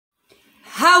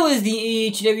How is the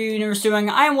EHW universe doing?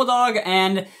 I am WillDog,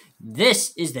 and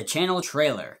this is the channel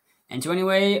trailer. And so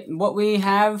anyway, what we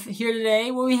have here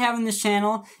today, what we have on this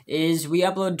channel is we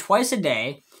upload twice a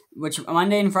day, which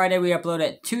Monday and Friday we upload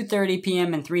at 2:30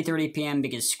 p.m. and 3:30 p.m.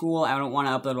 because school, I don't want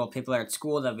to upload while people are at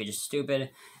school, that would be just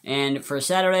stupid. And for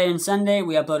Saturday and Sunday,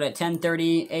 we upload at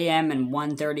 10:30 a.m. and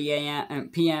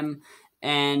 1:30 p.m.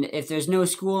 And if there's no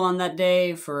school on that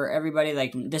day for everybody,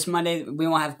 like this Monday,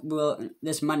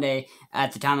 this Monday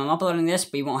at the time I'm uploading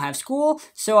this, we won't have school,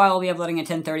 so I will be uploading at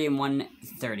 10:30 and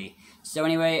 1:30. So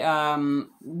anyway,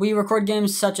 we record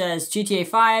games such as GTA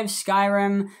 5,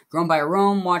 Skyrim, Grown by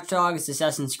Rome, Watch Dogs,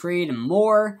 Assassin's Creed, and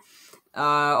more. We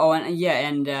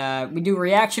do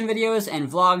reaction videos and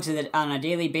vlogs on a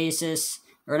daily basis.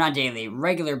 Or not daily,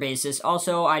 regular basis.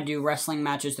 Also, I do wrestling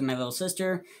matches with my little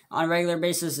sister on a regular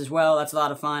basis as well. That's a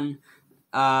lot of fun.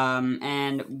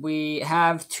 And we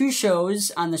have two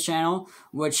shows on this channel,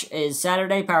 which is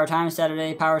Saturday Power Time.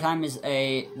 Saturday Power Time is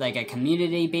a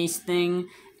community-based thing.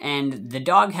 And the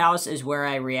Doghouse is where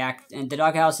I react. And the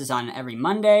Doghouse is on every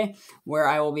Monday, where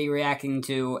I will be reacting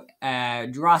to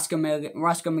Roscoe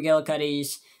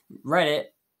McGillicuddy's Reddit,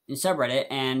 subreddit,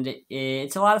 and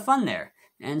it's a lot of fun there.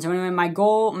 And so anyway, my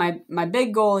goal, my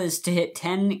big goal is to hit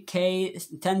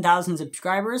 10,000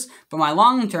 subscribers. But my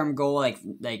long-term goal, like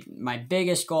my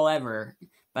biggest goal ever,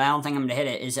 but I don't think I'm gonna hit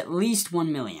it, is at least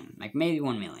 1 million, like maybe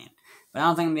 1 million. But I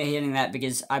don't think I'm gonna be hitting that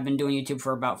because I've been doing YouTube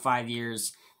for about 5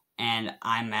 years, and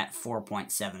I'm at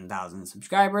 4.7 thousand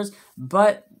subscribers.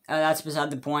 But that's beside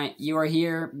the point. You are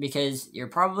here because you're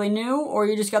probably new, or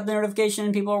you just got the notification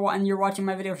and you're watching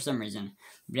my video for some reason.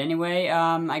 But anyway,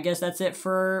 I guess that's it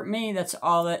for me. That's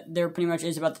all that there pretty much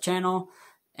is about the channel.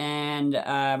 And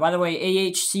by the way,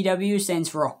 AHCW stands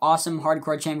for Awesome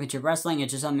Hardcore Championship Wrestling.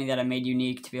 It's just something that I made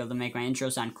unique to be able to make my intro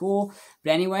sound cool.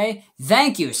 But anyway,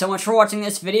 thank you so much for watching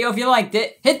this video. If you liked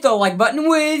it, hit the like button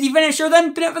with your finisher,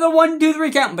 then pin it for the 1, 2,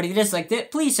 3 count. But if you disliked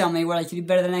it, please tell me what I could do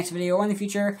better the next video or in the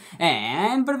future.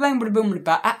 And bada bang, bada boom, bada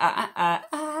bye.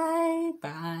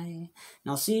 Bye. And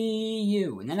I'll see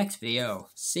you in the next video.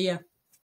 See ya.